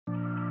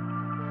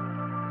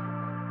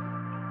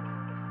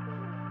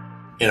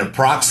In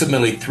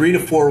approximately 3 to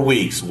 4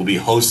 weeks, we'll be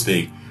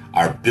hosting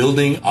our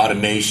Building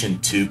Automation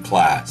 2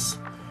 class.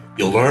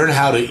 You'll learn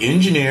how to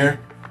engineer,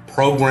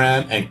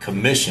 program, and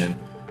commission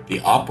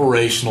the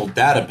operational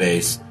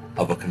database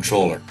of a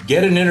controller.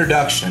 Get an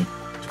introduction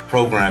to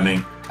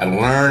programming and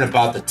learn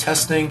about the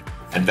testing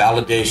and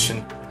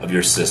validation of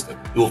your system.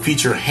 It will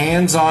feature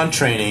hands-on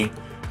training,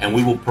 and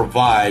we will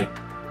provide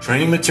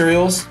training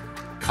materials,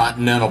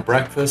 continental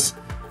breakfast,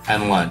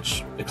 and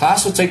lunch. The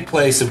class will take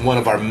place in one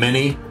of our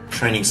many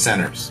training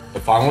centers.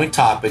 The following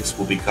topics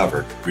will be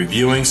covered: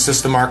 reviewing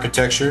system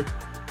architecture,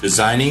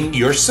 designing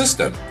your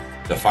system,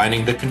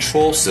 defining the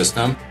control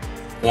system,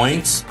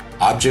 points,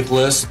 object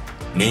list,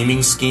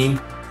 naming scheme,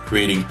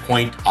 creating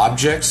point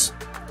objects,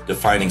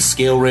 defining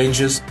scale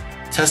ranges,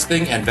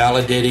 testing and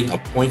validating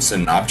of points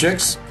and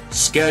objects,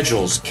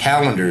 schedules,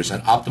 calendars,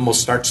 and optimal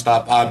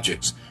start-stop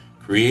objects,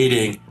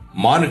 creating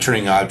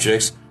monitoring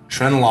objects,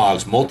 trend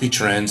logs,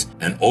 multi-trends,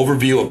 an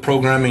overview of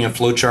programming and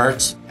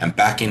flowcharts, and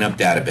backing up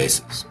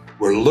databases.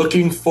 We're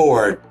looking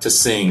forward to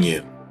seeing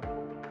you.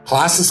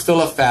 Classes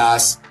fill up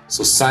fast,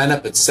 so sign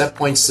up at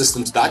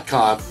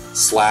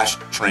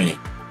setpointsystems.com/training.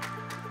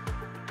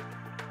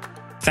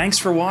 Thanks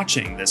for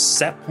watching this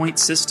SetPoint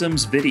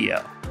Systems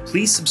video.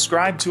 Please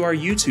subscribe to our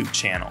YouTube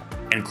channel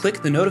and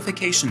click the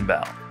notification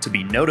bell to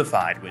be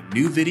notified when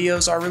new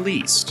videos are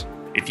released.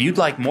 If you'd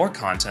like more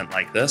content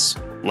like this,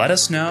 let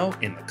us know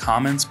in the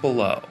comments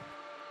below.